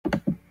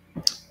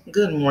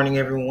Good morning,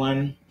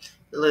 everyone.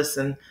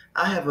 Listen,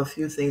 I have a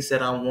few things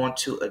that I want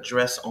to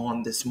address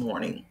on this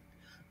morning.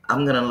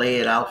 I'm going to lay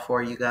it out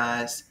for you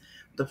guys.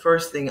 The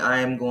first thing I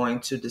am going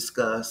to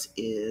discuss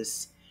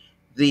is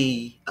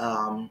the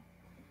live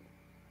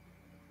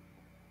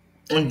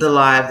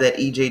that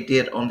EJ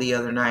did on the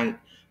other night,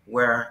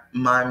 where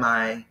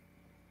my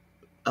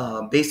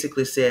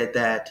basically said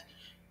that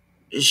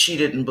she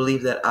didn't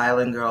believe that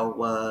Islandgirl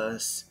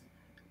was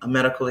a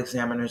medical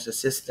examiner's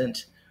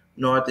assistant,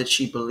 nor did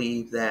she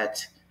believe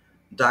that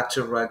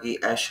Dr.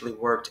 Ruggie actually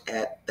worked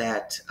at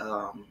that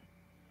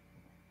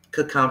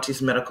Cook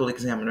County's medical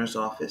examiner's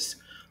office.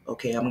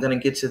 Okay, I'm going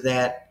to get to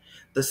that.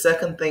 The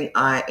second thing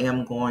I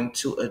am going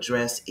to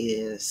address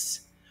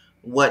is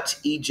what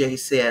EJ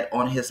said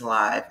on his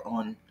live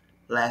on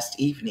last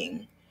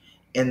evening,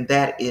 and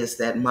that is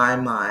that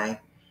my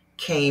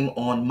came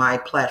on my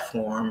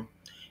platform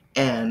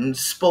and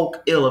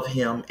spoke ill of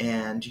him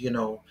and,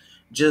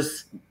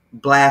 just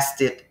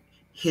blasted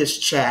his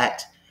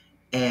chat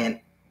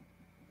and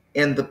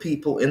the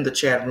people in the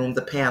chat room,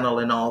 the panel,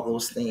 and all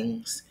those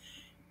things.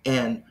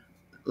 And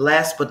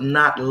last but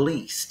not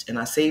least, and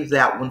I saved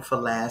that one for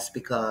last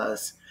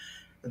because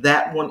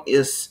that one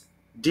is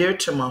dear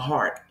to my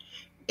heart.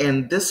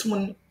 And this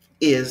one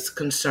is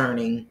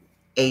concerning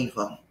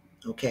Ava.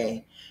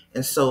 Okay.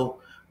 And so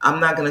I'm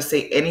not going to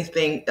say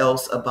anything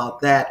else about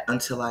that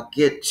until I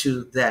get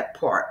to that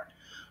part.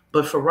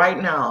 But for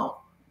right now,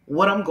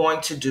 what I'm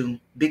going to do,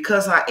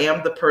 because I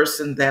am the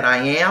person that I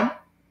am,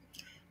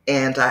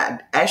 and I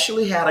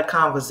actually had a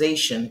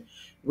conversation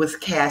with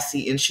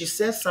Cassie, and she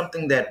said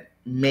something that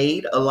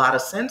made a lot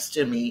of sense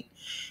to me,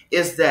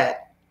 is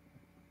that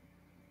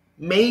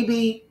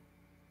maybe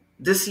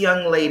this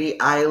young lady,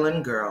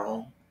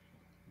 Islandgirl,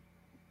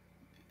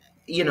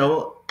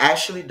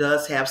 actually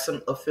does have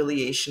some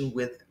affiliation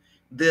with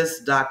this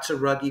Dr.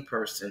 Ruggie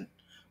person.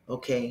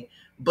 Okay.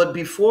 But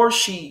before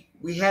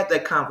we had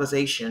that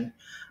conversation,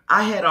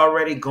 I had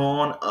already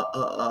gone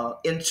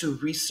into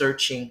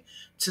researching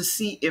to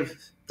see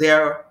if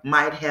there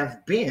might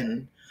have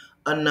been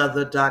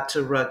another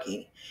Dr.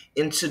 Ruggie.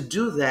 And to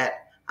do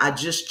that, I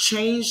just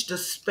changed the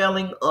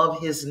spelling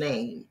of his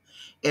name.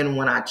 And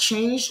when I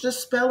changed the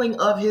spelling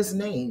of his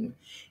name,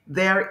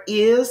 there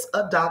is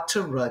a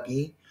Dr.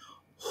 Ruggie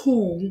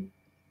who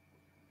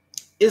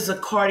is a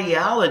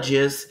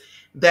cardiologist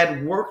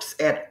that works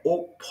at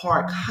Oak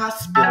Park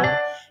Hospital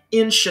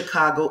in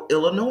Chicago,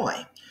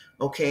 Illinois.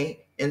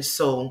 Okay, and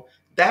so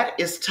that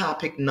is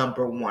topic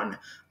number one.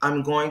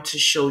 I'm going to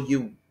show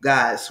you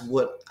guys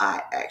what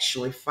I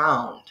actually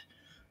found.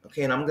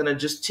 Okay, and I'm going to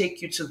just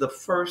take you to the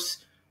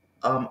first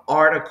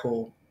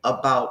article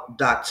about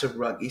Dr.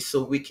 Ruggie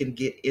so we can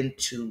get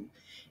into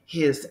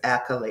his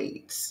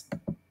accolades.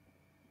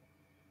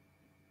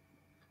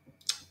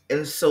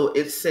 And so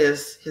it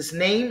says his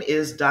name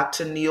is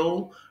Dr.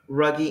 Neil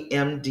Ruggie,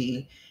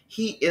 MD.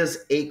 He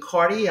is a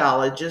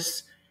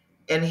cardiologist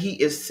and he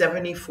is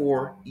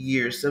 74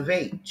 years of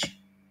age.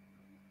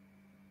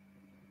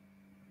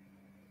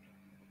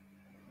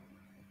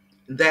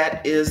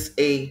 That is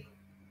a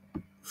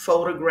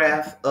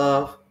photograph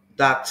of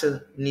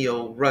Dr.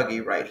 Neil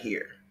Ruggie right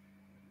here.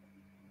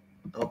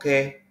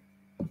 Okay?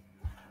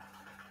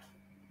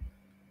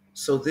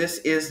 So this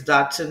is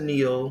Dr.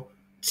 Neil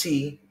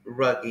T.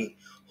 Ruggie,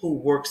 who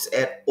works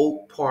at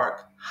Oak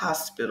Park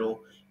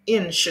Hospital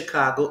in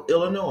Chicago,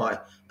 Illinois.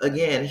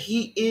 Again,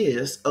 he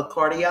is a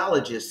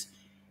cardiologist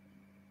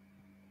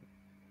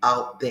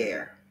out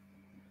there.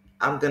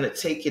 I'm going to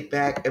take it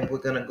back and we're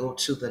going to go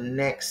to the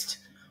next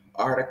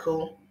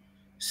article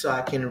so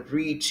I can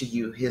read to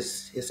you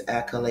his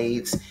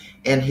accolades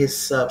and his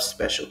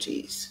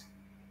subspecialties.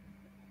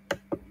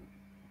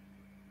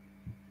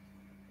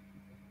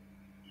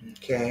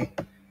 Okay,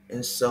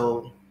 and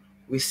so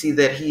we see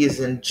that he is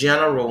in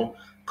general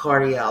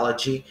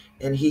cardiology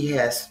and he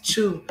has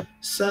two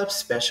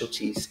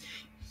subspecialties.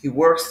 He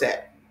works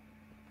at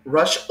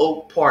Rush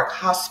Oak Park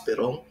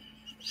Hospital.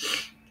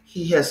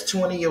 He has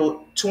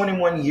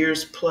 21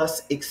 years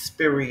plus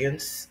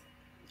experience,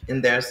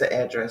 and there's the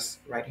address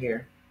right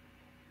here.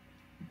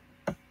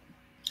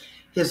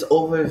 His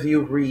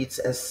overview reads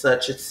as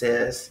such. It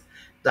says,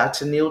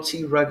 Dr. Neil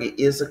T. Ruggie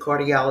is a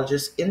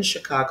cardiologist in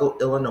Chicago,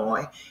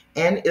 Illinois,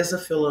 and is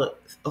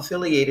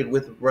affiliated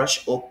with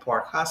Rush Oak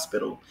Park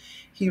Hospital.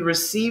 He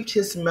received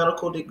his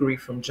medical degree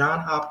from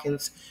Johns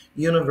Hopkins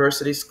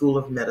University School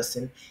of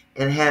Medicine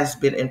and has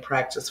been in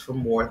practice for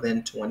more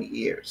than 20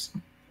 years.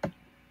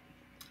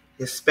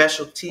 His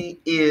specialty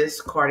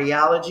is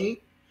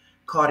cardiology.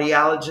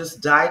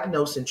 Cardiologists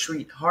diagnose and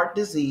treat heart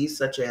disease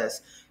such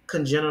as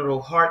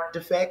congenital heart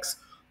defects,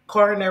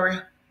 coronary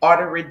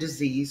artery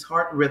disease,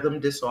 heart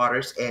rhythm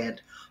disorders,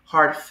 and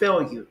heart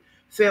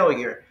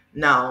failure.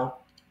 Now,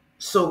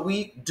 so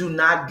we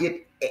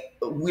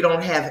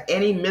don't have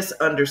any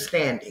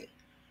misunderstanding.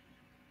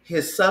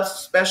 His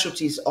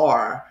subspecialties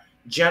are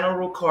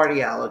general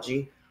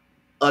cardiology,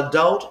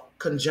 adult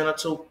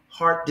congenital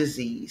heart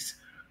disease,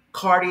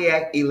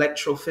 cardiac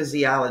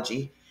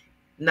electrophysiology.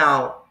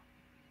 Now,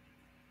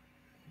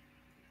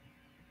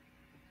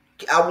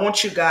 I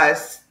want you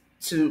guys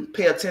to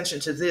pay attention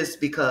to this,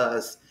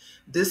 because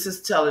this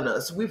is telling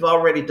us, we've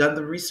already done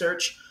the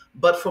research,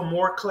 but for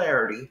more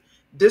clarity,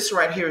 this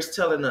right here is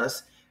telling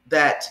us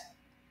that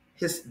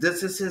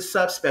this is his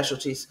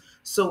subspecialties.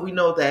 So we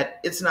know that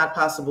it's not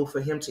possible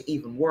for him to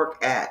even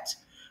work at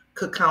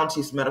Cook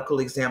County's medical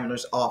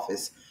examiner's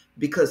office,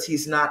 because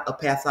he's not a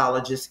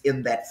pathologist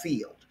in that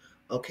field.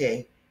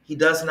 Okay. He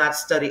does not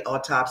study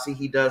autopsy.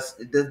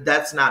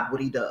 That's not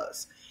what he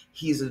does.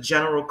 He's a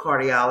general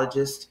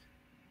cardiologist,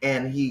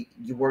 and he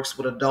works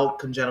with adult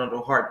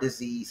congenital heart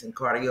disease and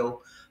cardiac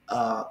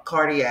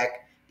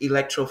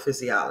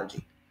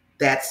electrophysiology.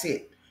 That's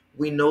it.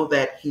 We know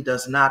that he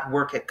does not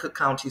work at Cook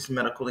County's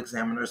medical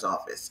examiner's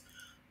office.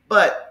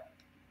 But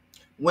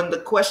when the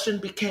question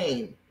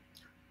became,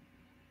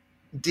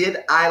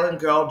 did Island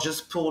Girl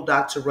just pull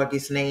Dr.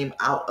 Ruggie's name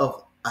out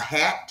of a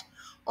hat?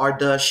 Or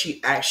does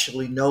she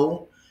actually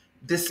know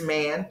this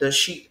man? Does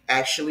she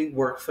actually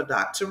work for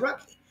Dr.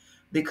 Ruggie?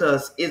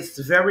 Because it's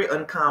very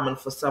uncommon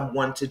for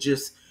someone to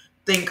just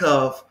think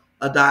of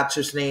a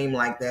doctor's name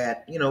like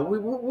that.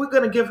 We're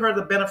going to give her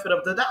the benefit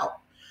of the doubt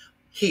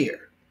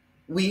here.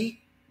 We're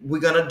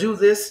going to do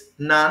this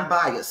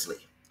non-biasly,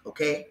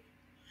 okay?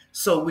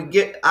 So we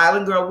get,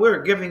 Island Girl,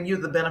 we're giving you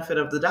the benefit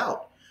of the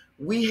doubt.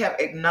 We have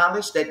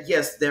acknowledged that,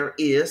 yes, there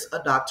is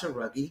a Dr.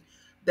 Ruggie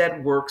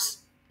that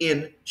works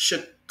in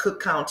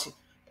Cook County,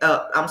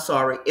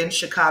 in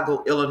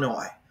Chicago,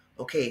 Illinois.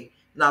 Okay.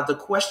 Now, the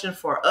question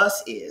for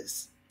us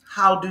is,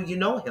 how do you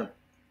know him?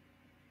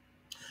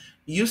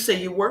 You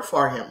say you work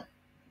for him.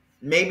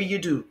 Maybe you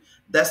do.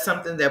 That's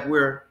something that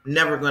we're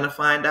never going to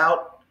find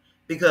out,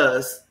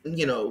 because,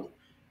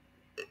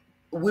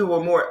 we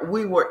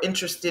were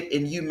interested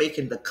in you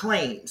making the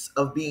claims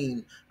of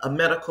being a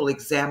medical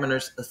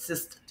examiner's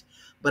assistant.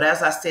 But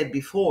as I said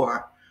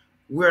before,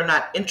 we're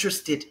not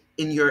interested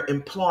in your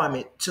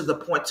employment to the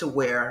point to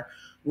where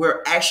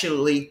we're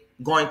actually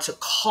going to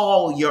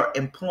call your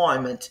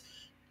employment.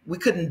 We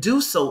couldn't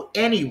do so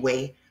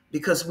anyway,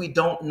 because we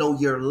don't know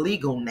your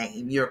legal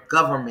name, your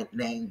government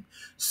name.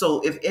 So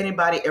if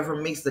anybody ever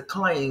makes the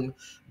claim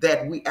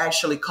that we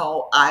actually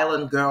call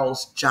Island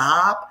Girl's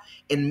job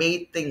and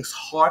made things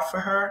hard for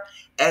her,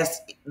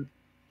 as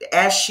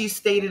she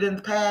stated in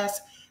the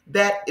past,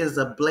 that is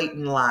a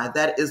blatant lie.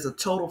 That is a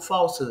total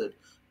falsehood,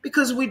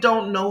 because we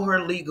don't know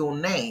her legal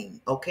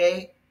name,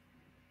 okay?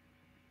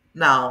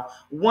 Now,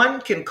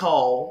 one can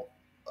call,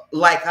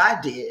 like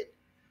I did,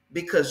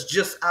 because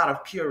just out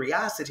of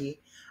curiosity,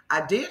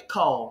 I did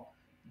call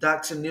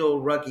Dr. Neil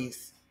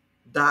Ruggie's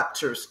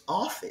doctor's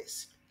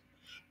office.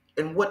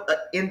 And what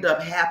ended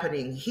up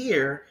happening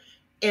here,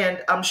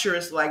 and I'm sure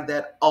it's like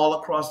that all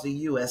across the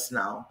U.S.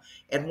 now.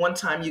 At one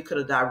time, you could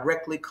have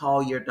directly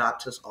called your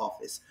doctor's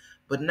office.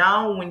 But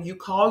now when you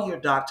call your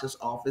doctor's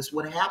office,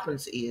 what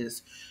happens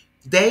is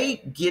they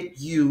get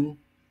you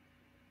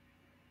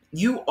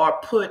are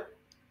put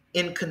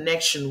in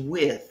connection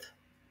with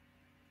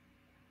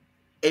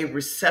a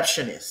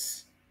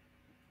receptionist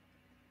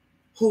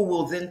who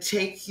will then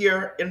take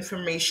your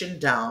information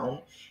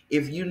down.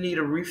 If you need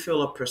a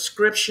refill of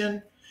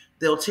prescription,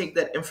 they'll take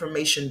that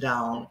information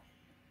down,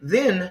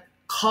 then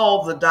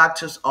call the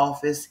doctor's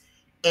office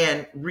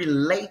and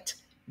relate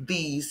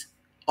these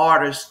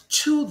orders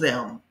to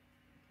them.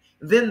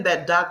 Then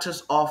that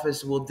doctor's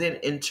office will then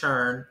in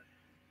turn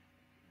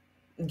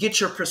get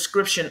your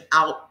prescription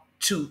out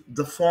to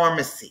the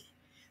pharmacy.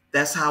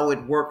 That's how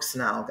it works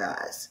now,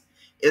 guys.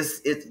 It's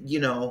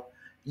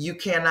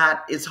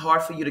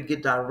hard for you to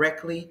get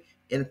directly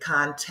in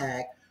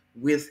contact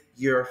with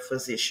your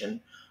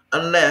physician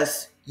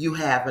unless you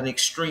have an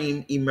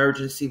extreme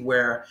emergency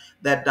where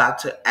that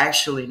doctor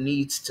actually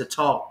needs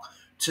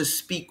to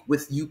speak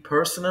with you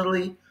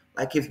personally.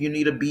 Like if you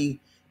need to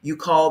you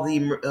call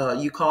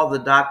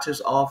the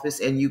doctor's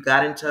office and you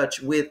got in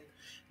touch with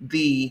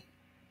the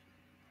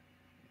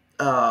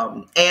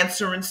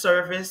answering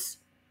service,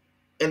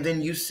 and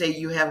then you say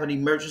you have an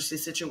emergency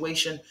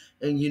situation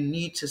and you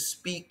need to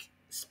speak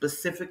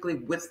specifically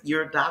with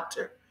your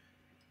doctor,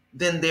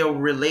 then they'll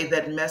relay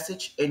that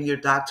message and your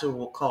doctor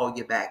will call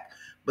you back.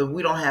 But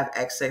we don't have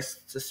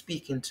access to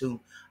speaking to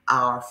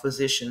our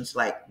physicians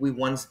like we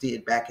once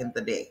did back in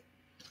the day.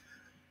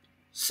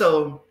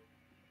 So,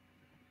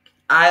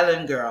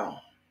 Island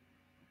Girl,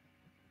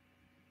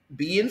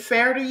 being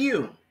fair to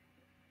you,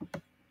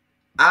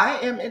 I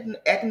am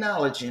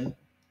acknowledging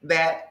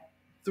that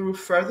through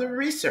further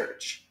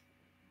research,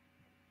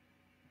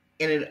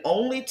 and it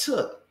only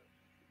took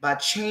by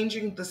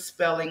changing the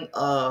spelling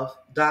of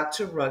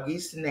Dr.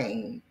 Ruggie's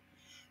name,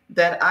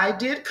 that I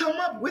did come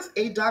up with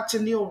a Dr.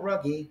 Neil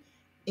Ruggie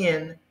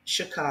in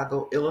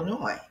Chicago,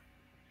 Illinois.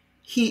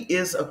 He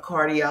is a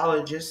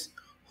cardiologist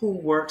who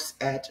works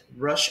at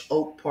Rush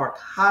Oak Park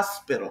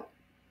Hospital,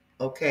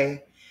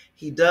 okay?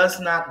 He does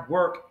not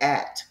work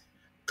at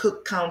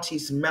Cook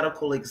County's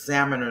medical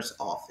examiner's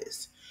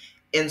office.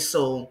 And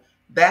so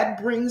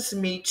that brings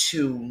me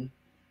to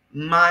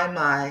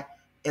my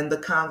and the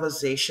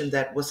conversation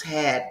that was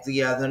had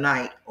the other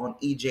night on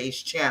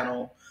EJ's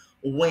channel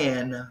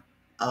when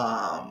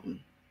I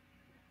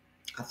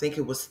think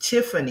it was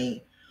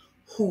Tiffany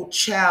who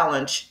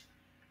challenged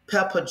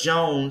Pepper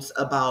Jones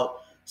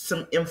about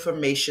some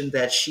information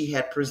that she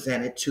had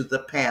presented to the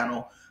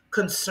panel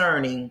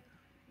concerning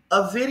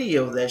a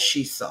video that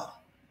she saw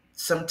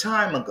some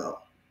time ago.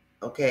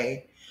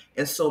 Okay.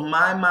 And so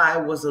my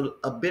mind was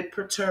a bit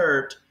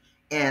perturbed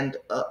and,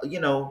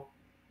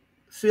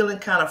 feeling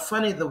kind of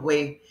funny the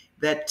way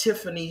that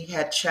Tiffany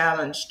had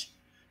challenged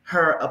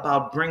her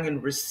about bringing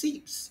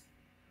receipts.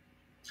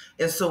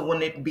 And so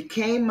when it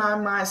became my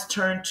mind's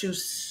turn to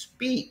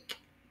speak,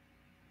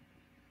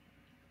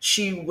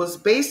 she was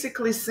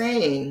basically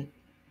saying,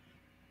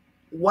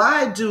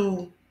 why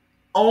do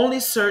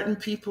only certain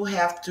people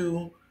have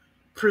to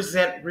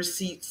present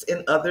receipts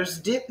and others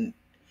didn't?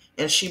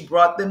 And she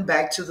brought them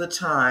back to the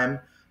time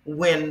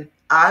when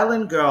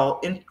Island Girl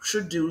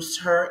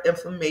introduced her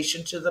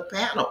information to the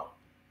panel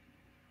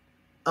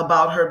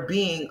about her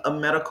being a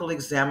medical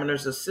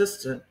examiner's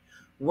assistant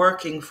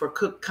working for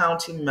Cook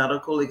County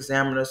Medical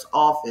Examiner's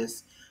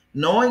Office,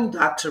 knowing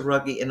Dr.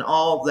 Ruggie and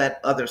all that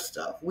other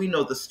stuff. We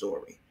know the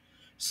story.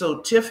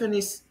 So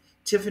Tiffany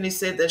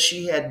said that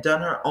she had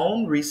done her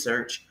own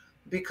research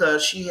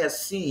because she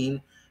has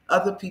seen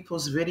other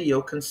people's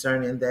video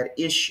concerning that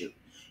issue.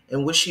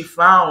 And what she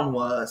found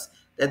was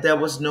that there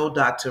was no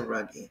Dr.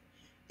 Ruggie,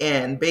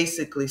 and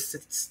basically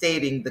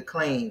stating the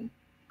claim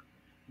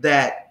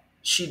that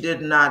she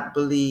did not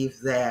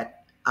believe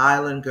that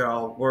Island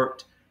Girl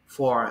worked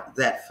for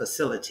that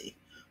facility.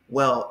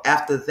 Well,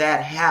 after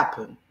that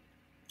happened,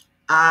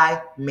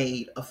 I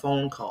made a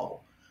phone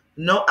call.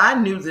 No, I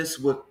knew this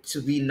would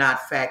to be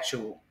not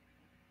factual,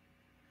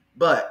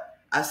 but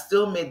I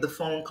still made the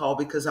phone call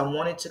because I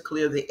wanted to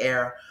clear the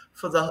air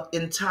for the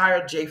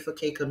entire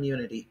J4K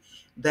community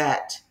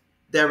that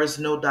there is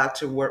no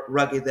Dr.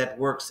 Ruggie that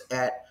works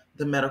at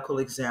the medical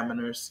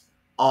examiner's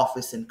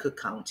office in Cook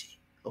County.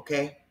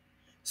 Okay?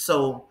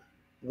 So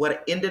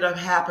what ended up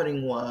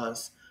happening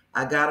was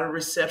I got a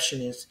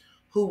receptionist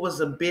who was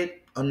a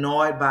bit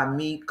annoyed by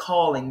me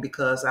calling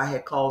because I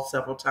had called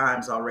several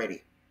times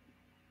already.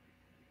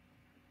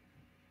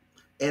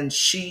 And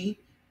she,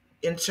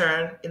 in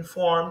turn,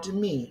 informed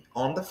me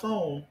on the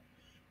phone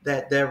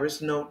that there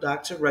is no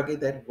Dr. Ruggie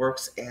that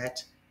works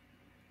at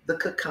the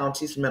Cook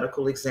County's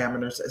medical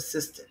examiner's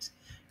assistant.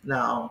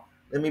 Now,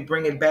 let me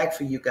bring it back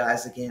for you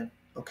guys again,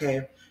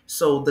 okay?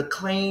 So the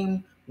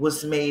claim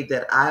was made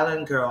that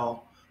Island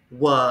Girl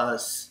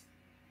was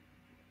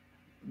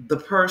the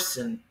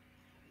person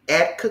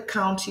at Cook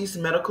County's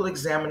medical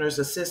examiner's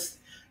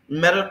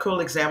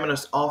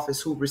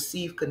office who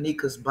received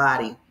Kanika's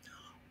body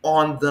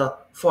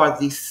for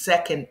the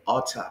second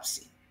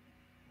autopsy.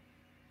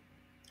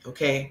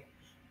 Okay?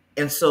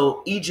 And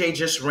so EJ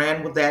just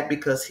ran with that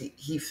because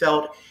he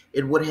felt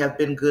it would have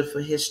been good for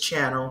his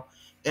channel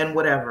and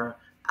whatever.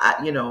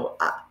 I know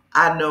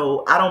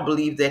I don't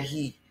believe that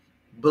he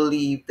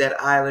believed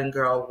that Island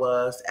Girl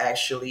was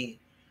actually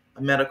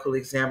a medical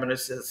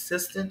examiner's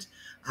assistant.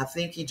 I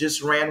think he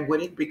just ran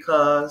with it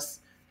because,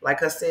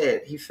 like I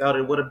said, he felt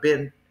it would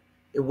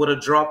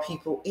have drawn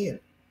people in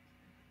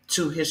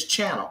to his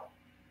channel.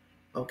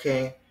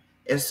 Okay.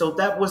 And so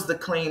that was the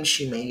claim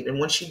she made. And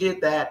when she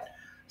did that,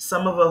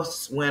 some of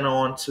us went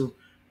on to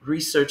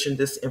researching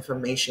this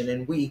information.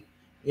 And we,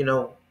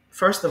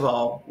 first of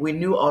all, we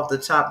knew off the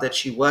top that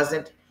she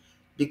wasn't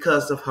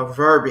because of her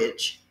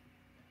verbiage.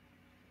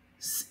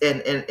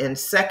 And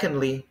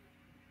secondly,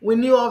 we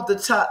knew off the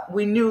top,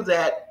 we knew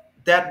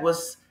that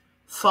was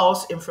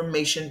false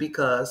information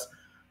because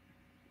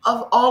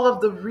of all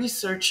of the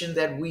researching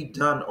that we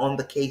done on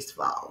the case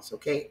files.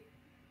 Okay.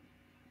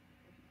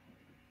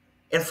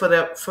 And for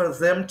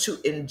them to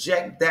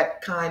inject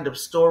that kind of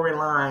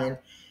storyline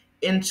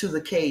into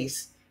the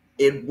case,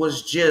 it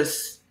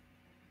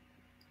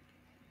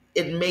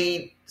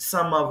made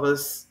some of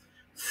us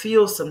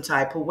feel some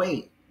type of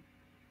way.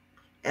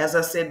 As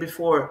I said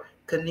before,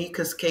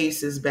 Kanika's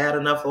case is bad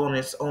enough on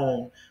its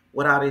own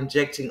without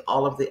injecting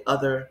all of the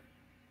other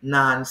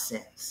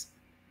nonsense.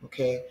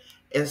 Okay?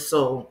 And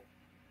so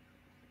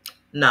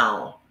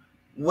now,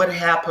 what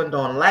happened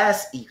on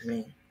last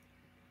evening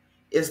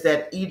is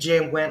that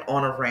EJ went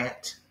on a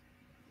rant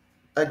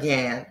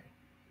again,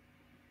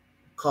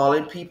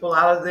 calling people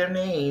out of their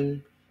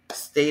name,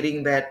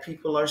 stating that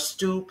people are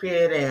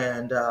stupid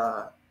and,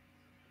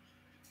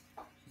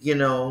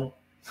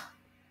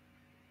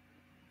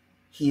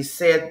 he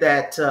said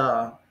that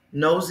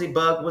Nosy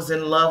Bug was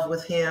in love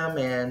with him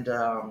and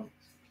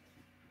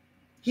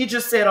he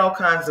just said all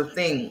kinds of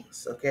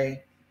things,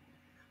 okay?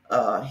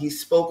 He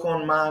spoke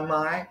on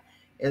my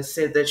and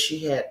said that she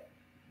had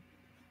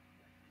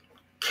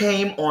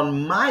came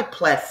on my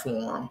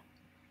platform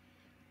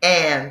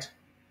and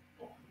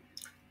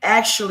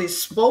actually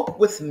spoke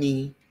with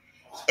me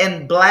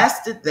and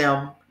blasted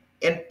them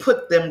and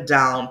put them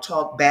down,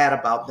 talked bad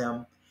about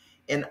them.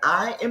 And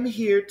I am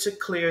here to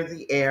clear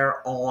the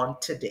air on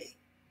today.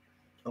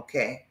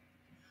 Okay?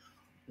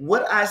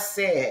 What I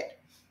said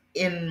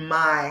in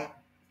my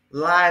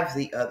live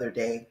the other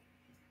day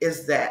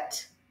is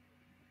that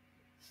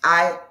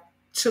I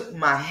took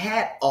my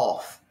hat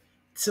off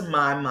to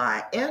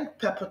my and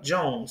Pepper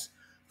Jones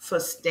for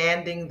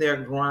standing their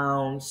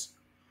grounds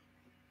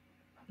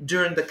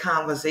during the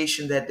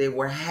conversation that they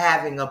were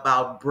having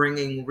about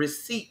bringing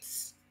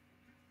receipts.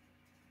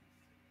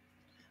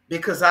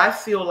 Because I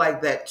feel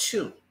like that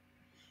too.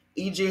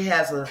 EJ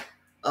has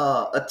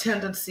a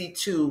tendency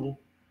to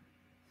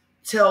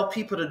tell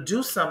people to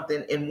do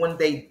something, and when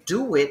they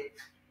do it,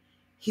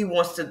 he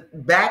wants to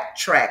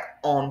backtrack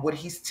on what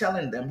he's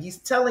telling them. He's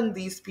telling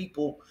these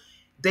people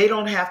they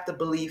don't have to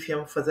believe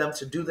him for them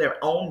to do their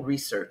own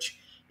research.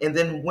 And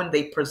then when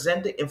they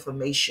present the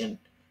information,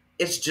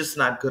 it's just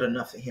not good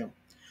enough for him.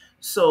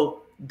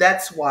 So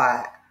that's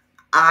why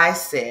I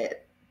said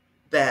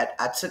that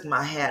I took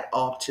my hat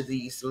off to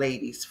these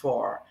ladies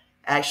for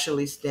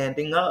actually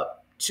standing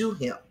up to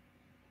him.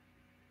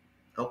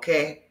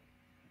 Okay?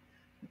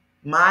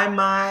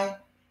 My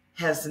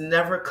has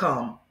never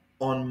come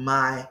on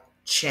my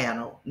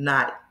channel,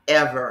 not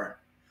ever.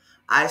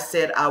 I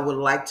said I would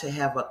like to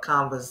have a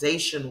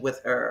conversation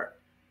with her.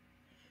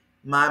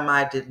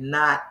 My did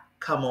not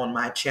come on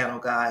my channel,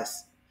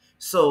 guys.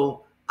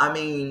 So, I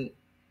mean,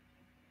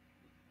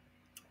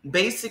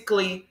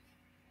 basically,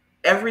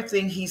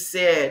 everything he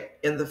said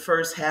in the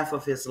first half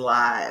of his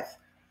live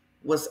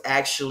was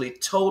actually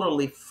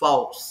totally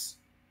false.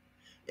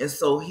 And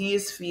so he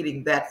is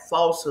feeding that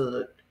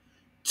falsehood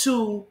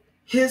to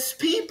his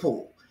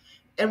people.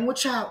 And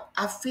which I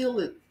feel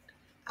it,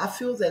 I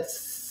feel that's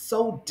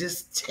so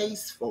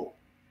distasteful.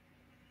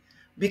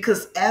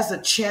 Because as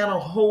a channel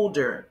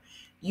holder,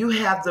 you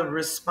have the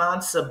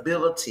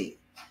responsibility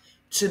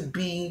to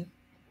be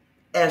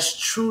as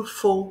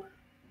truthful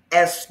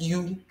as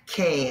you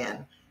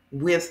can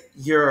with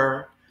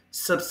your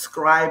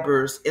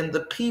subscribers and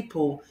the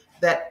people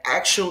that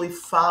actually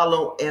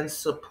follow and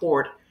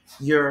support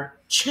your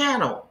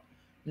channel.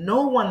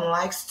 No one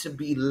likes to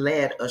be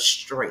led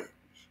astray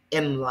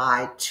and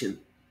lied to.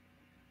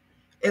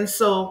 And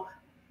so,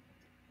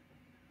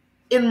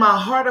 in my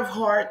heart of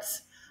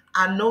hearts,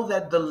 I know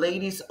that the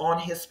ladies on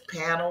his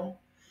panel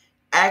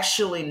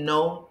actually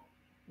know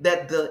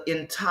that the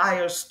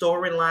entire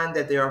storyline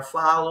that they are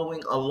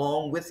following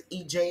along with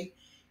EJ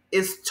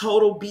is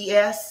total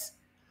BS,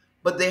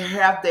 but they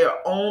have their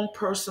own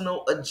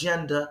personal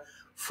agenda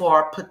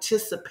for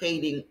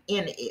participating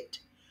in it.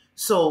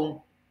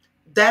 So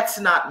that's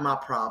not my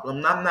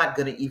problem. I'm not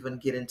going to even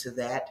get into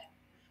that.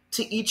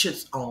 To each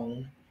its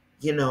own,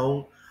 you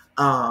know.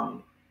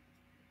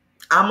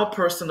 I'm a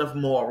person of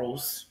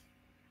morals,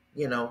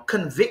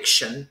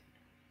 conviction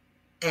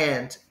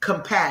and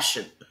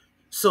compassion.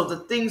 So the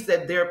things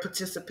that they're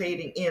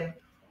participating in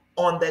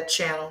on that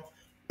channel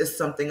is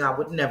something I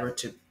would never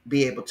to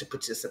be able to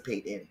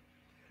participate in.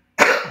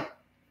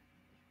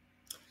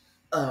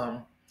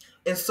 Um,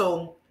 and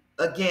so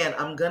again,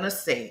 I'm gonna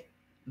say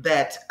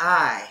that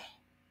I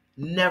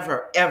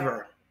never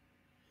ever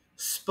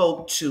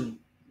spoke to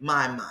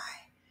my.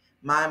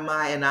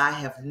 My and I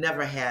have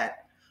never had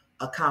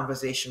a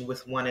conversation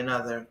with one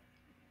another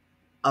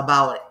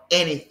about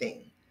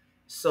anything.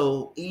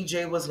 So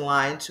EJ was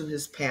lying to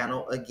his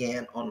panel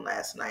again on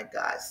last night,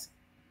 guys.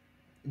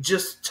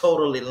 Just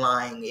totally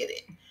lying in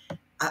it.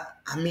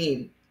 I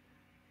mean,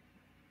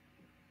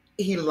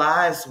 he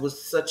lies with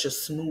such a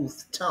smooth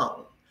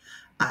tongue.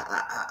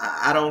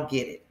 I don't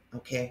get it,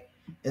 okay?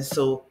 And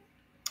so,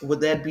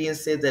 with that being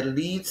said, that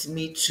leads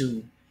me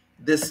to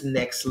this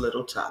next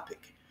little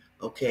topic,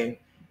 okay?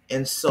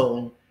 And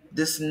so,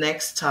 this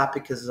next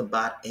topic is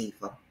about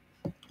Ava,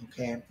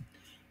 okay?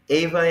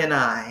 Ava and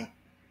I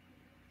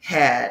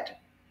had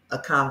a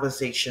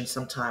conversation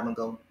some time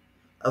ago,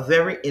 a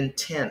very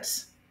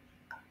intense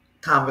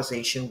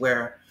conversation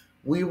where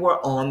we were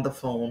on the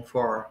phone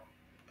for,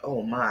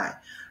 oh my,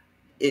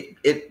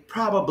 it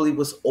probably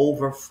was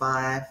over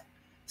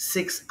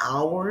 5-6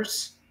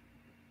 hours.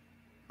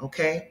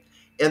 Okay.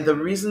 And the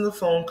reason the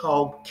phone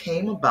call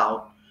came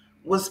about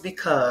was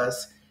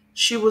because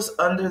she was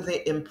under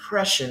the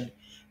impression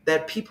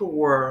that people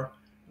were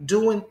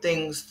doing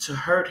things to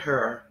hurt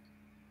her.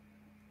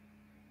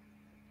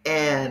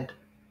 And,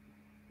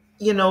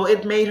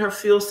 it made her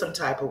feel some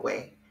type of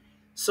way.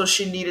 So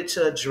she needed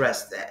to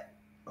address that.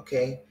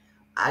 Okay.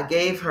 I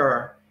gave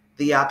her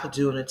the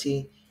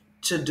opportunity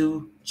to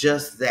do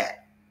just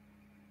that.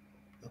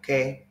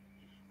 Okay.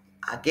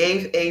 I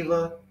gave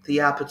Ava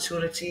the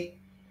opportunity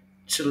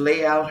to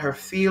lay out her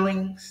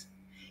feelings.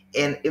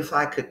 And if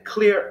I could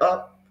clear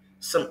up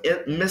some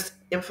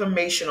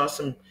misinformation or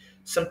some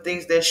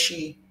things that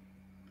she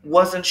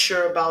wasn't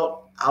sure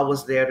about, I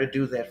was there to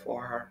do that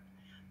for her.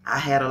 I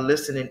had a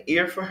listening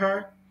ear for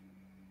her.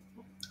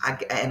 I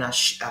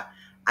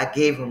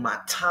gave her my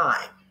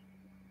time.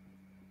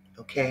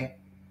 Okay.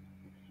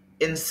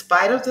 In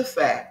spite of the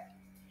fact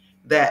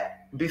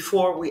that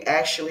before we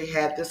actually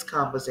had this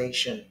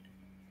conversation,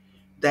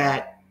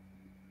 that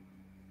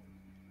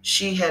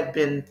she had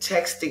been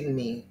texting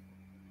me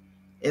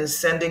and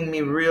sending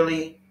me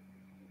really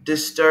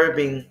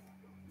disturbing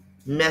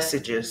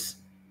messages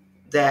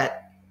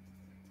that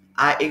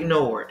I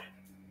ignored.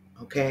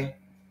 Okay.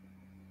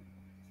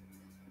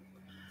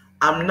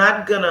 I'm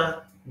not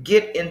gonna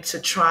get into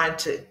trying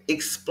to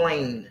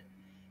explain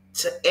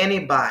to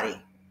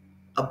anybody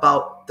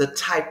about the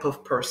type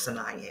of person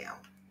I am,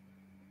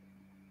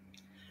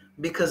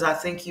 because I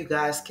think you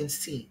guys can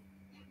see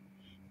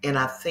and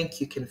I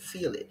think you can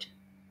feel it.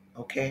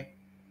 Okay?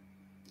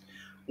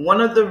 One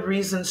of the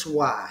reasons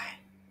why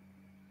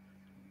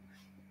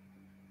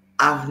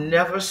I've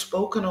never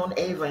spoken on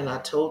Ava, and I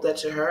told that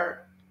to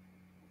her,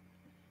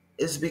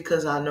 is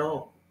because I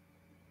know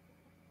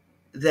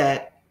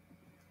that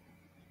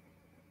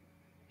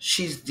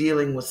she's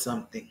dealing with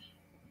something.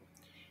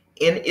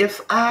 And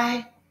if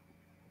I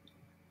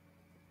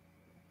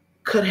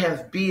could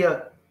have been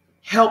a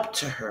help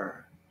to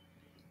her,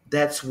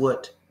 that's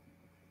what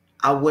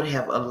I would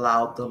have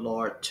allowed the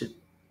Lord to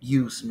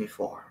use me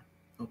for.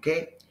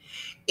 Okay?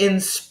 In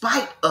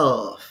spite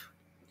of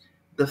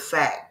the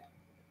fact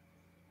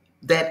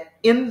that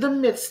in the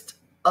midst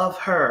of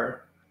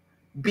her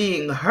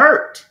being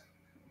hurt,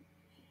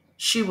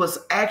 she was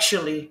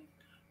actually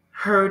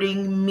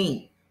hurting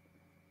me.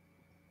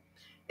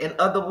 In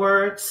other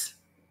words,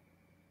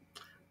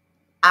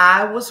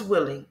 I was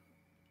willing,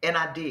 and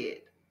I did,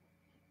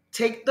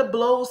 take the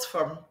blows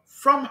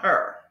from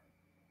her,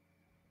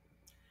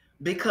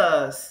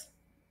 because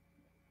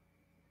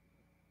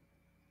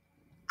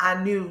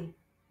I knew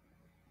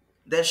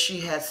that she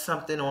had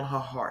something on her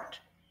heart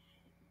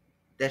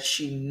that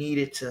she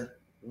needed to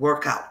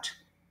work out.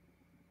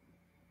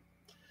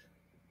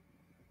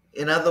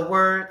 In other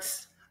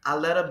words, I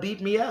let her beat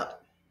me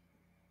up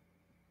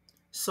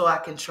so I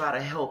can try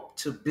to help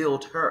to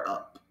build her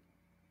up.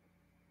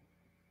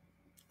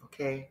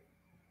 Okay?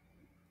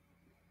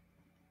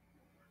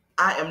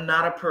 I am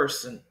not a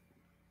person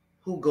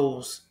who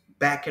goes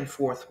back and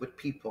forth with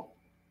people.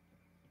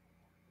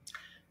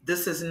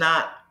 This is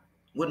not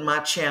what my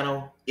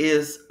channel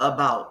is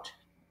about.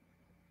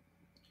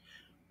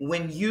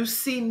 When you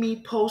see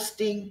me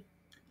posting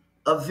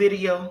a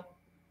video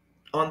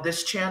on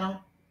this channel,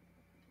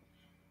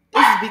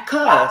 it's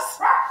because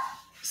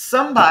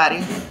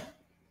somebody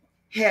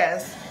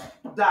has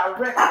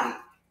directly,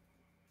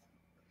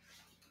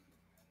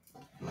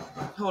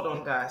 hold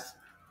on guys,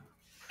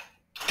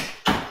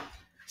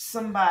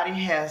 somebody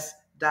has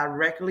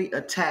directly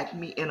attacked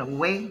me in a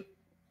way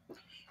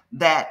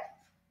that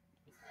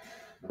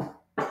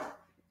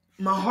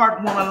my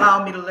heart won't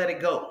allow me to let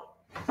it go,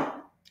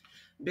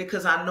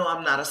 because I know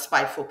I'm not a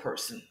spiteful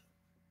person.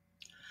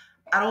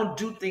 I don't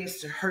do things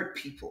to hurt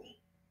people.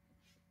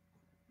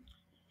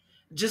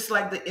 Just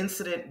like the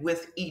incident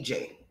with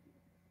EJ,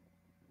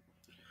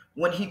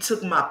 when he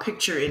took my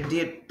picture and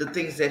did the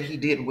things that he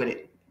did with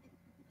it.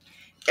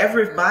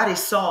 Everybody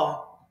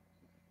saw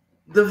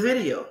the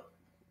video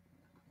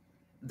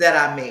that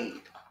I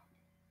made.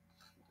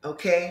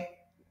 Okay?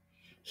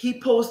 He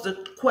posed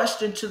a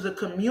question to the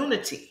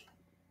community,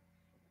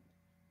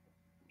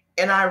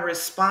 and I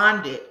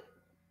responded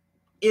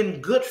in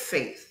good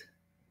faith.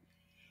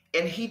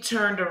 And he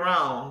turned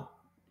around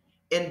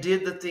and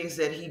did the things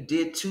that he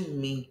did to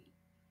me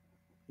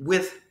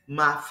with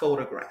my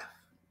photograph.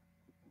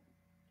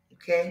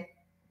 Okay?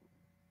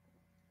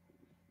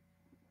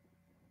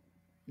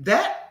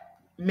 That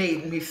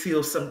made me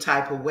feel some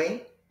type of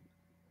way,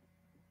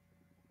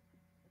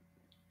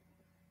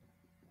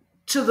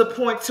 to the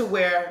point to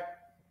where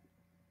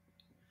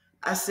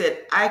I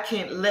said, I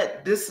can't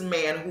let this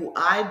man who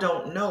I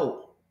don't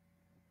know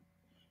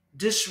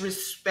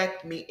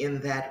disrespect me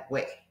in that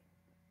way.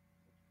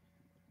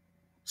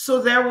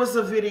 So there was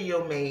a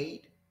video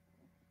made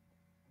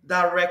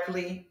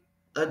directly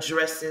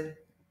addressing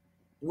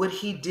what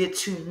he did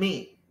to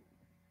me.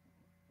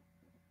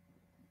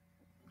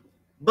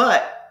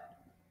 But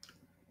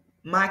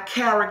my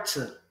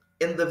character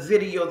in the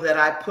video that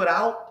I put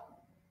out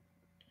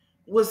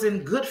was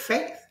in good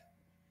faith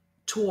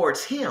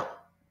towards him,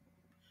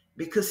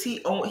 because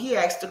he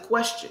asked a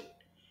question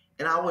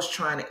and I was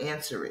trying to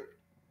answer it.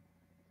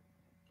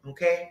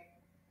 Okay?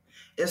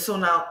 And so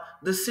now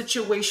the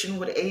situation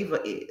with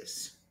Ava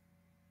is,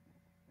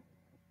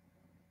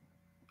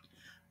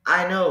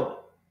 I know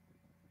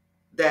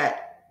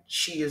that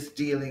she is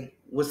dealing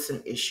with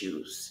some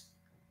issues.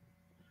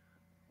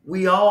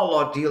 We all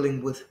are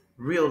dealing with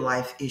real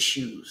life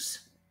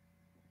issues.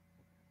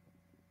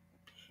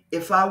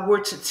 If I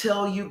were to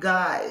tell you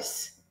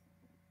guys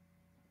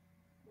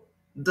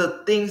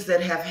the things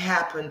that have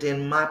happened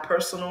in my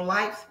personal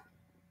life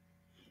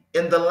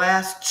in the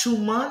last 2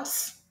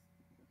 months,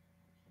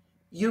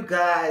 you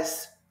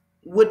guys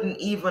wouldn't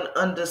even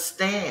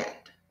understand.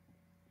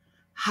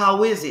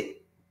 How is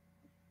it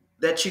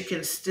that you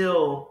can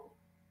still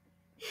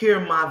hear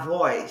my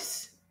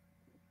voice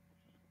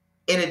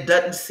and it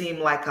doesn't seem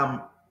like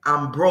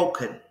I'm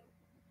broken?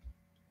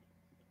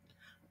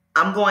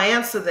 I'm going to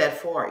answer that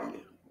for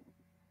you.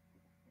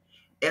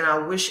 And I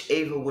wish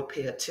Ava would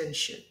pay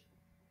attention.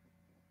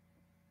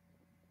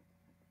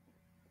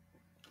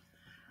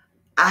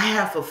 I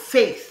have a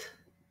faith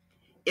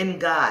in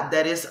God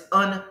that is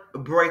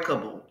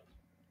unbreakable.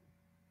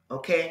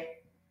 Okay?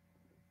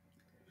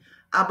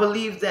 I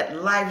believe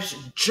that life's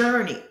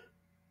journey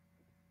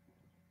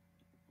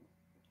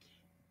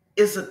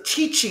is a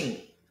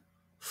teaching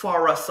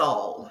for us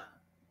all.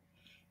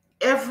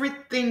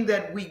 Everything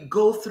that we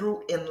go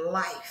through in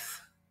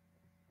life,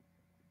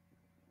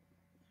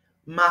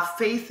 my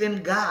faith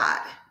in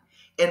God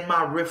and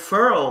my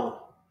referral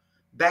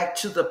back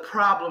to the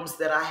problems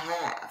that I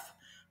have,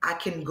 I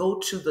can go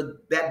to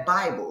that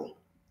Bible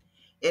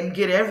and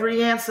get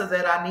every answer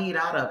that I need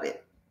out of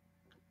it.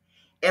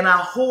 And I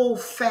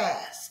hold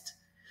fast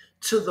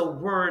to the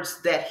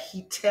words that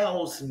he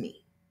tells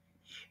me.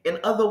 In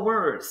other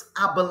words,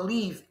 I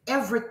believe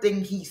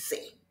everything he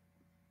said.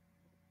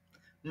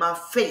 My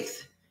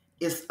faith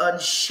is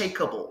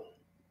unshakable.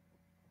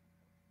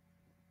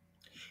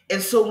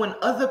 And so when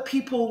other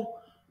people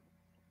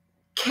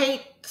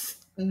can't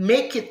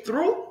make it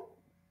through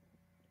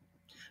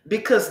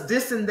because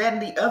this and that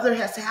and the other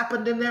has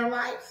happened in their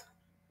life,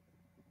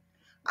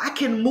 I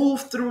can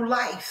move through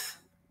life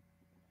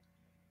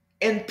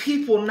and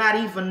people not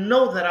even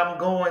know that I'm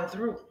going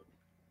through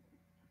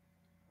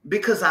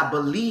because I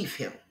believe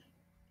him.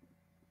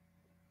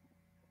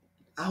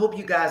 I hope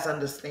you guys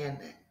understand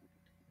that.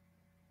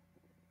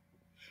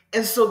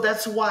 And so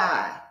that's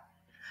why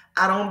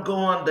I don't go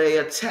on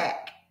the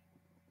attack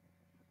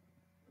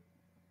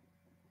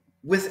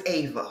with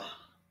Ava,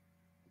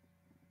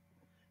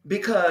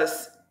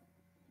 because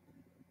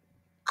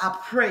I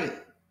pray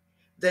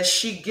that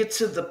she gets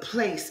to the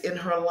place in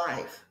her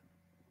life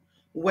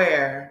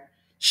where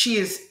she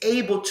is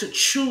able to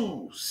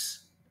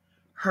choose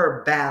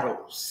her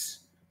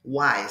battles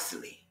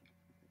wisely.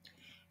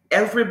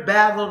 Every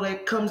battle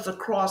that comes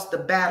across the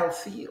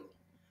battlefield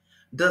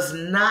does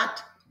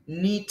not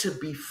need to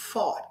be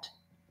fought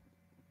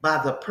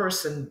by the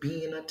person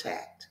being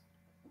attacked.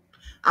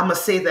 I'm going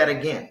to say that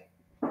again.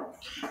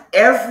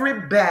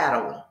 Every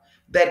battle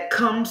that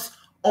comes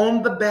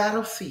on the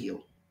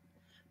battlefield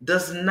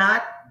does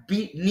not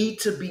need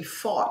to be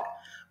fought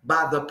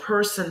by the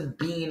person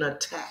being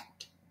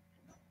attacked.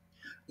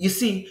 You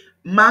see,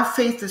 my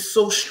faith is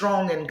so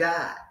strong in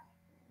God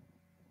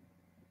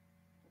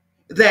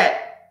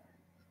that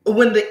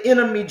when the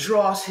enemy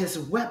draws his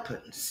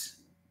weapons,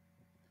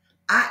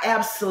 I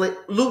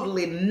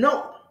absolutely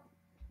know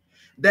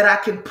that I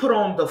can put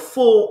on the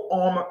full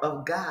armor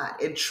of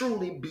God and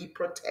truly be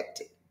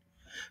protected,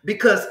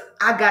 because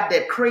I got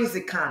that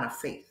crazy kind of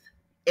faith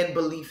and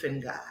belief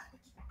in God.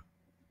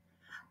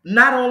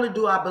 Not only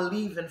do I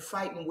believe in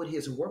fighting with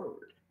his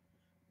word,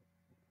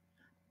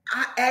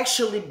 I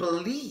actually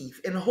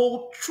believe and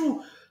hold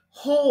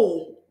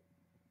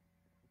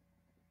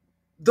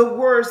the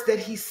words that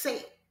he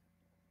said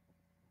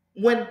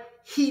when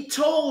he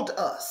told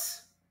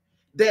us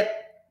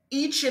that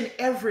each and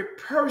every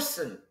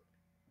person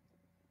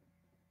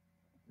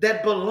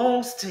that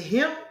belongs to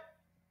him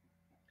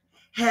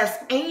has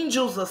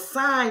angels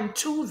assigned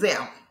to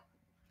them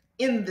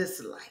in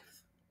this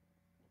life.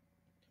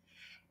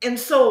 And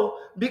so,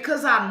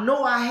 because I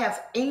know I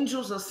have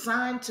angels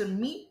assigned to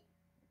me,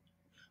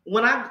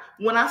 when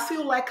I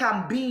feel like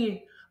I'm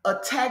being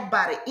attacked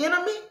by the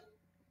enemy,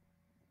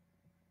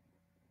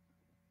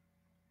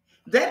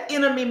 that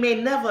enemy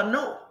may never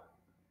know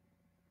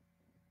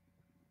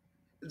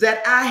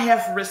that I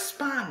have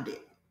responded,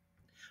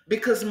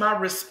 because my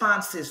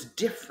response is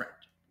different.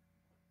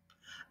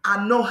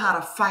 I know how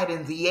to fight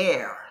in the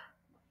air,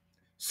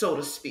 so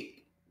to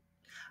speak.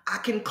 I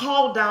can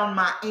call down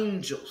my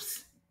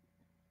angels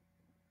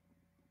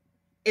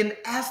and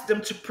ask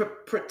them to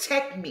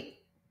protect me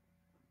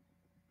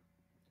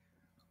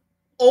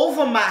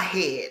over my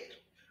head,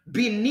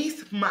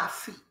 beneath my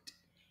feet,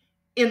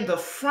 in the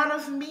front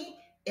of me,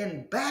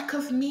 in back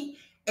of me,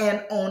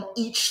 and on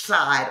each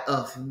side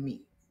of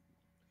me.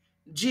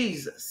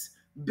 Jesus,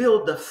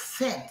 build a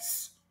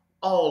fence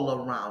all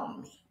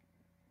around me.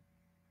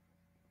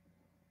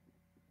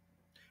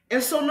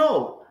 And so,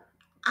 no,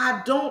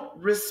 I don't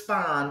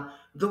respond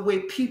the way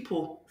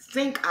people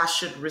think I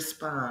should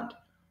respond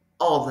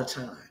all the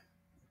time.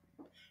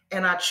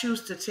 And I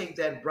choose to take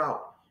that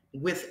route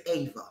with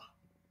Ava.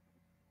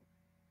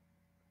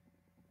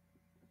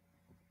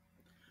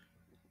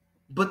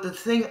 But the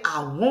thing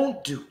I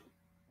won't do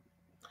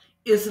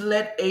is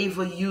let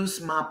Ava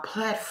use my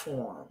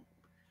platform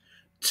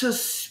to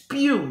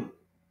spew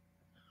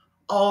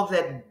all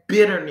that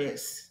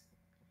bitterness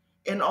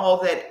and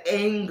all that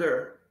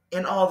anger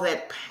and all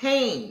that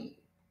pain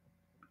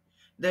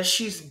that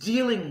she's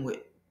dealing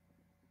with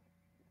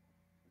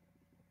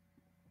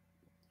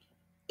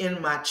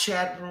in my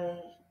chat room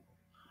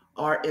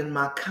or in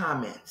my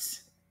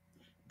comments.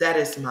 That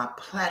is my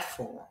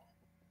platform.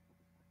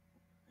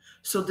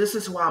 So this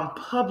is why I'm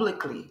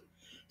publicly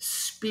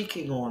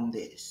speaking on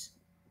this.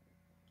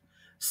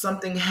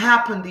 Something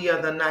happened the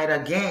other night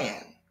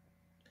again.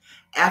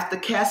 After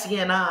Cassie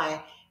and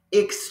I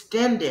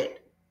extended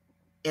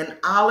an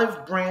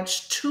olive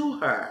branch to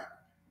her,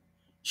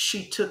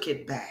 she took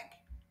it back.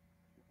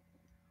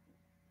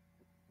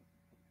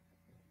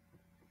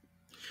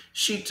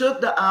 She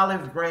took the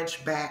olive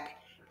branch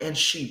back and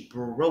she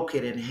broke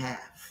it in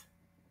half.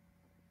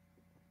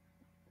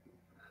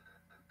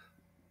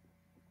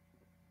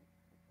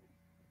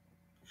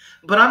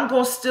 But I'm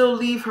going to still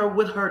leave her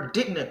with her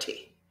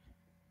dignity.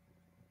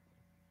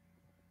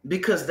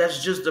 because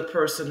that's just the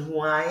person who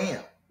I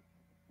am.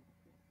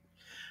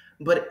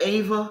 But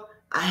Ava,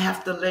 I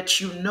have to let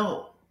you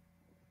know,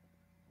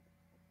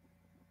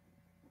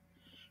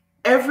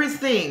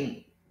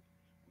 everything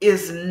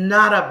is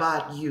not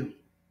about you.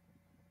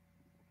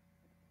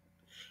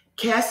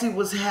 Cassie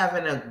was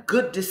having a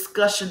good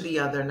discussion the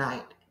other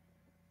night.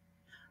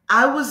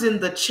 I was in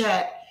the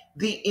chat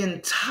the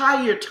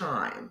entire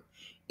time,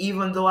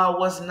 even though I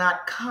was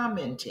not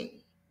commenting,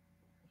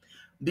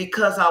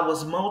 because I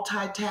was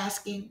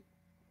multitasking.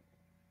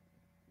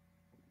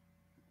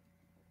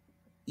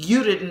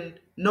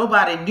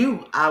 Nobody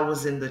knew I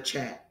was in the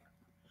chat.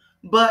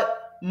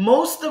 But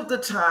most of the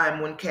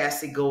time when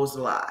Cassie goes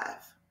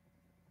live,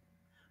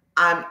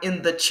 I'm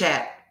in the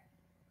chat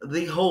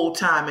the whole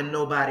time and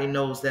nobody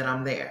knows that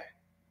I'm there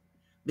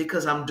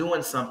because I'm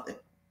doing something.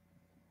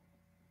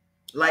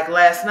 Like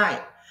last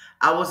night,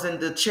 I was in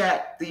the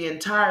chat the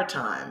entire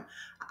time.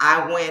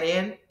 I went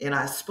in and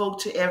I spoke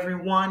to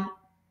everyone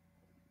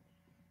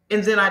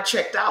and then I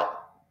checked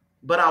out,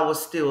 but I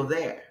was still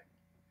there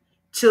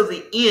till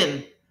the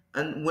end,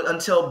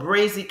 until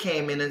Brazy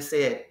came in and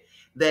said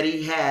that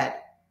he had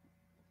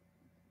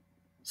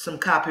some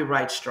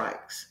copyright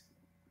strikes.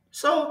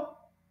 So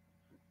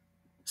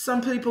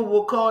some people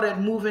will call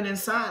that moving in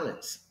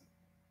silence.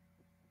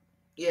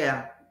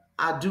 Yeah,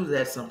 I do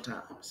that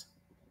sometimes.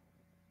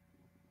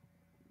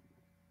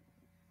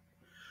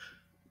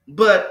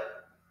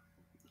 But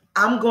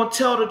I'm going to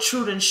tell the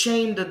truth and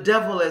shame the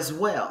devil as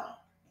well.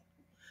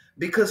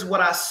 Because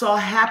what I saw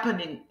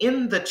happening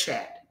in the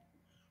chat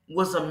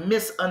was a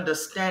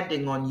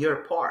misunderstanding on your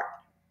part.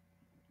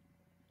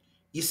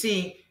 You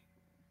see,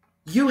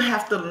 you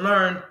have to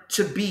learn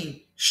to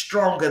be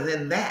stronger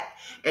than that.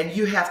 And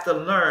you have to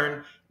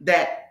learn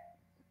that,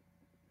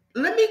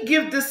 let me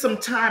give this some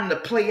time to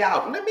play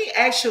out. Let me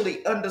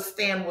actually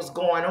understand what's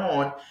going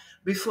on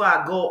before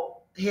I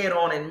go head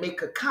on and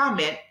make a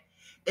comment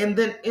and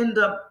then end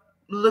up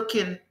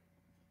looking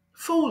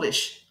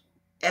foolish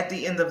at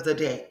the end of the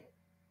day.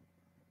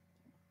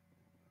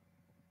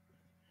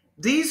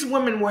 These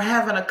women were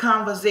having a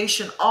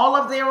conversation all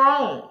of their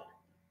own.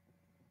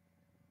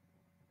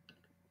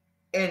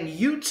 And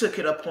you took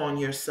it upon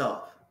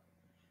yourself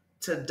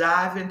to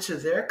dive into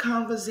their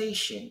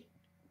conversation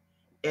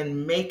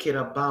and make it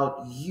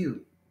about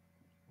you.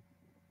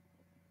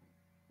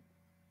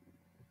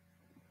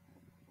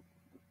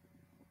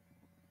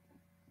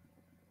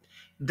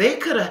 They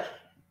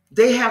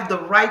have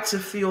the right to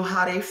feel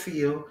how they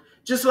feel,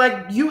 just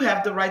like you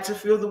have the right to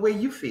feel the way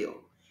you feel.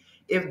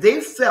 If they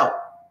felt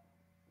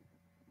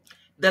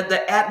that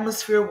the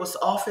atmosphere was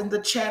off in the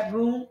chat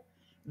room,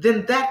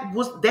 then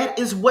that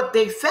is what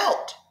they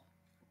felt.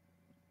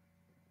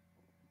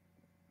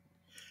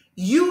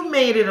 You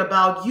made it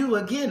about you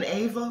again,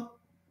 Ava.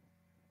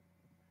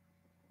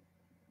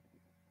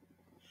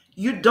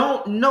 You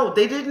don't know.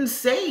 They didn't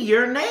say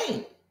your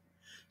name.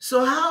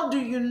 So how do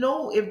you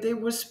know if they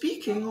were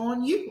speaking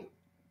on you?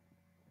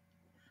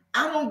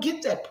 I don't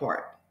get that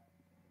part.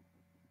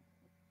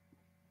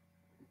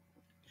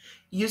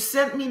 You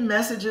sent me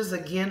messages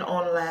again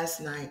on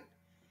last night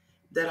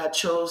that I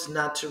chose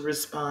not to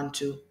respond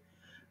to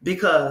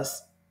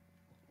because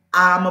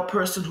I'm a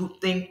person who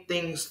thinks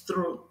things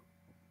through.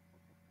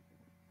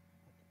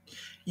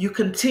 You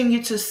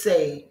continue to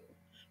say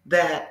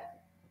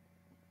that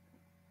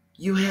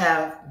you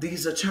have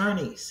these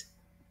attorneys,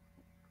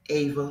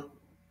 Ava.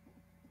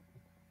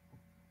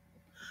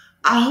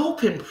 I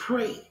hope and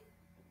pray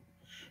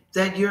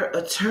that your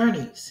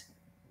attorneys,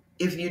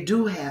 if you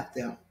do have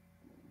them,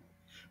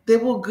 they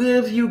will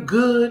give you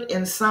good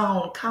and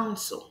sound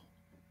counsel.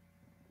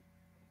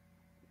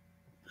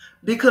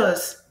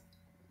 Because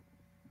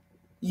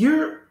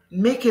you're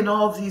making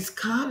all these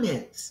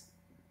comments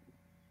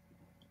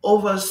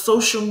over a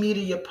social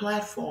media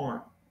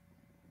platform.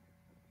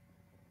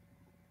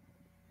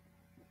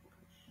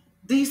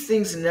 These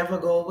things never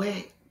go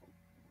away.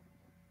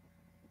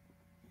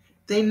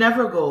 They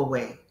never go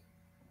away.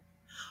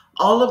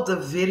 All of the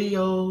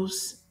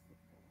videos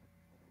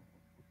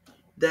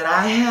that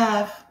I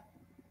have,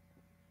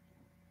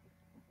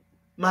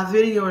 my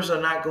videos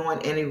are not going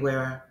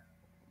anywhere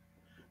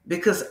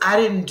because I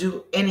didn't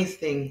do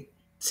anything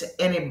to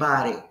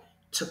anybody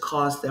to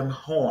cause them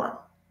harm.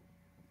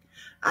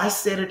 I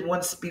said it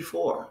once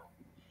before.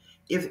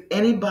 If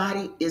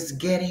anybody is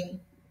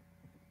getting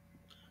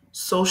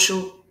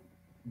social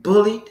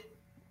bullied,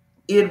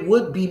 it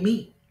would be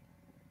me.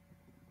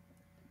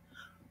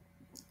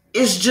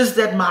 It's just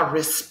that my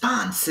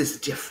response is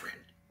different.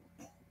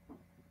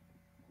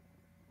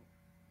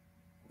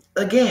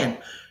 Again,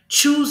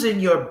 choosing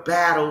your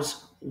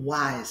battles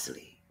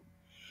wisely.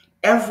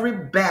 Every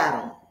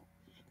battle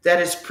that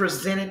is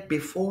presented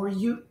before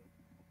you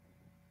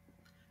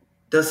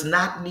does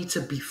not need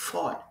to be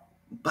fought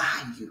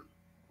by you.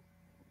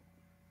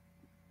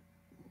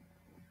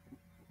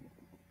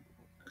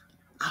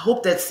 I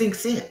hope that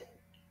sinks in.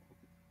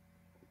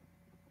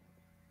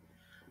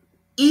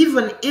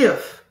 Even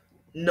if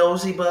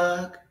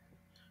Nosybug,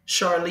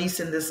 Charlize,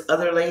 and this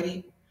other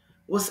lady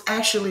was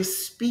actually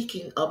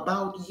speaking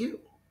about you.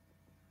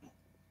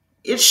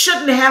 It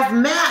shouldn't have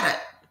mattered.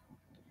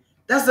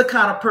 That's the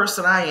kind of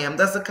person I am.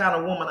 That's the kind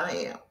of woman I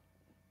am.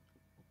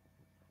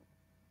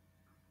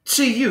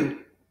 To you,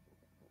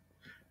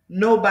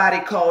 nobody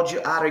called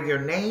you out of your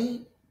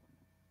name.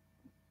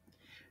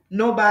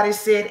 Nobody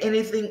said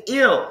anything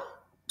ill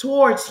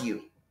towards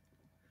you,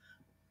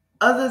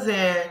 other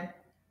than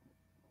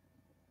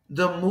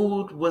the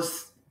mood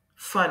was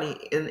funny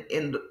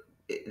in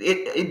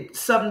it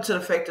something to the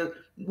effect of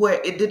where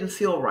it didn't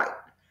feel right.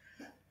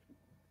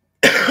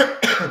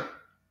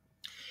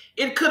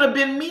 It could have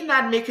been me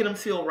not making them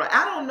feel right.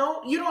 I don't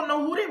know. You don't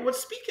know who they were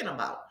speaking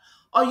about.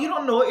 Or you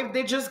don't know if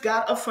they just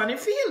got a funny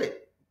feeling.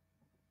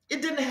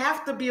 It didn't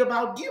have to be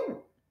about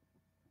you.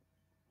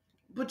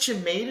 But you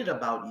made it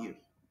about you.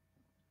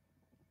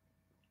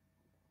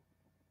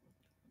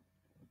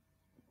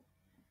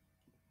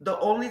 The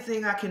only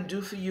thing I can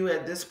do for you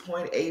at this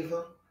point,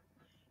 Ava,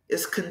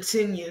 is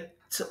continue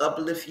to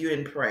uplift you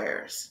in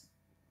prayers.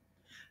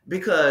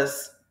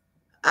 Because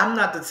I'm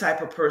not the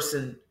type of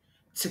person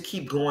to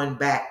keep going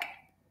back,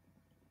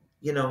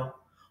 you know,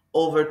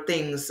 over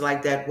things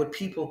like that with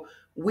people.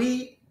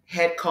 We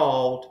had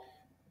called,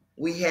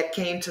 we had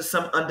came to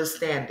some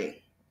understanding.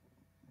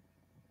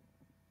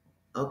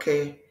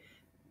 Okay.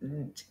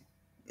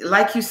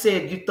 Like you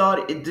said, you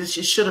thought it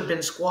should have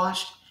been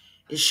squashed.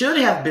 It should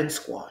have been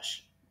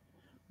squashed.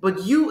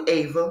 But you,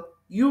 Ava,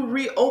 you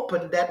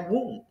reopened that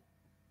wound.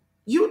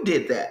 You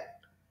did that.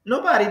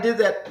 Nobody did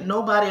that.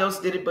 Nobody else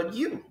did it but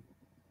you.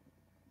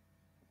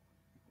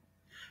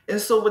 And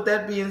so with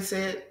that being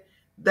said,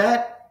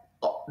 that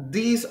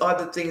these are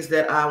the things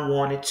that I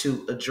wanted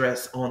to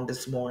address on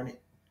this morning.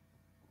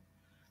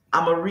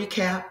 I'm going to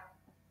recap.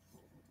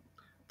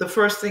 The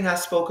first thing I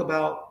spoke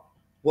about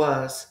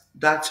was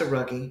Dr.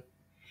 Ruggie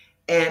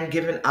and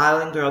giving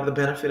Islandgirl the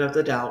benefit of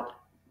the doubt.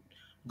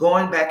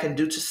 Going back and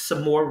due to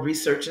some more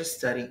research and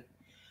study,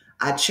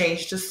 I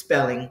changed the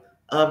spelling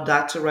of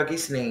Dr.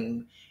 Ruggie's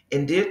name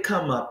and did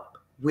come up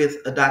with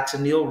a Dr.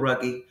 Neil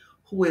Ruggie,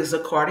 who is a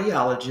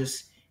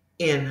cardiologist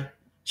in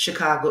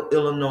Chicago,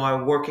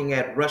 Illinois, working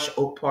at Rush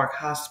Oak Park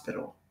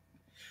Hospital.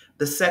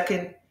 The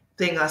second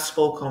thing I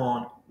spoke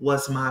on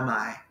was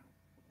my.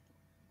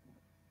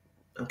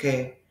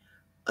 Okay.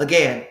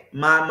 Again,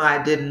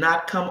 my did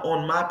not come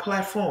on my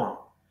platform.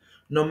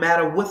 No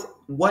matter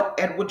what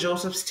Edward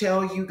Josephs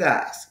tell you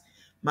guys,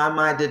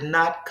 my did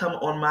not come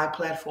on my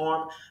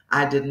platform.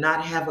 I did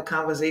not have a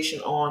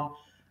conversation on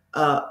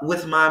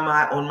with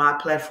my on my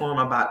platform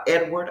about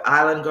Edward,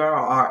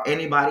 Islandgirl, or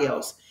anybody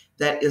else.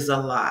 That is a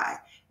lie.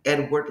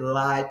 Edward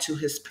lied to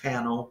his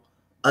panel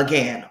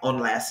again on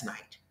last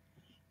night.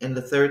 And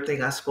the third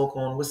thing I spoke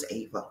on was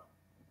Ava.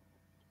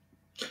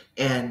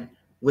 And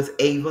with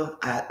Ava,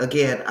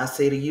 I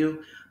say to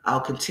you, I'll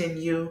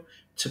continue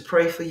to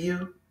pray for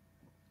you,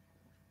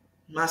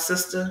 my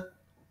sister.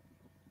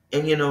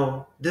 And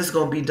this is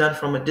going to be done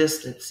from a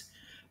distance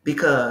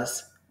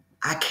because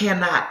I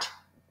cannot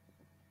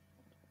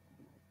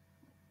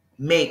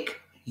make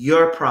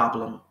your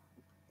problem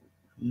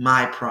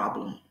my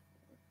problem.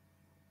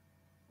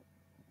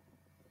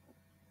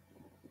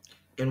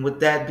 And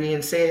with that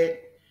being said,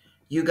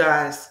 you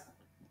guys,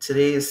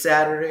 today is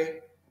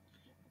Saturday.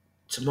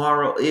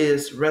 Tomorrow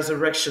is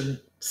Resurrection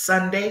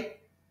Sunday.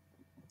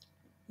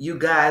 You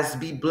guys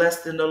be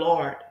blessed in the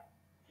Lord.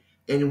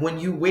 And when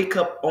you wake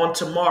up on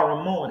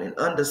tomorrow morning,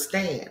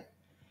 understand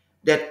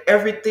that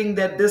everything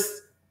that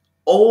this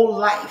old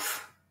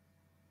life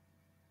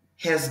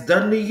has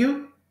done to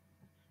you,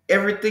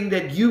 everything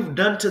that you've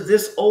done to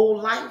this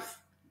old life,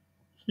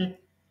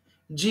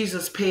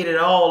 Jesus paid it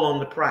all on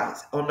the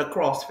price, on the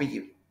cross for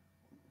you.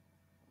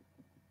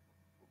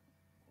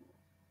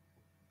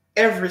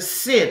 Every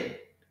sin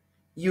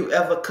you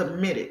ever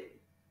committed,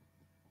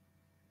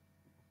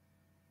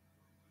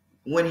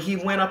 when he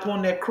went up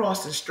on that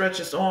cross and stretched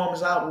his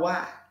arms out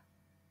wide,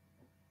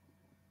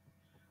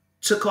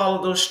 took all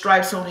of those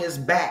stripes on his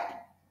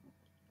back,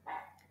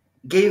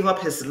 gave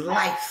up his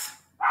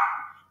life,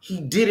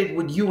 he did it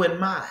with you in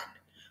mind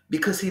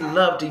because he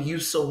loved you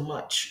so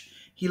much.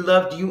 He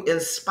loved you in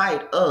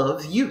spite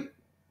of you.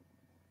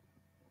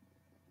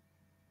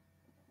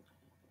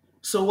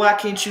 So why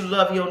can't you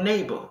love your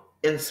neighbor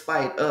in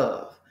spite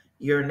of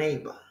your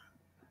neighbor?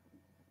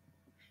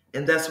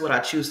 And that's what I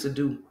choose to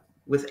do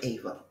with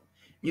Ava.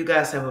 You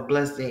guys have a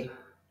blessed day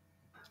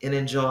and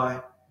enjoy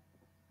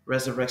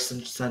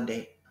Resurrection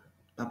Sunday.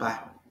 Bye-bye.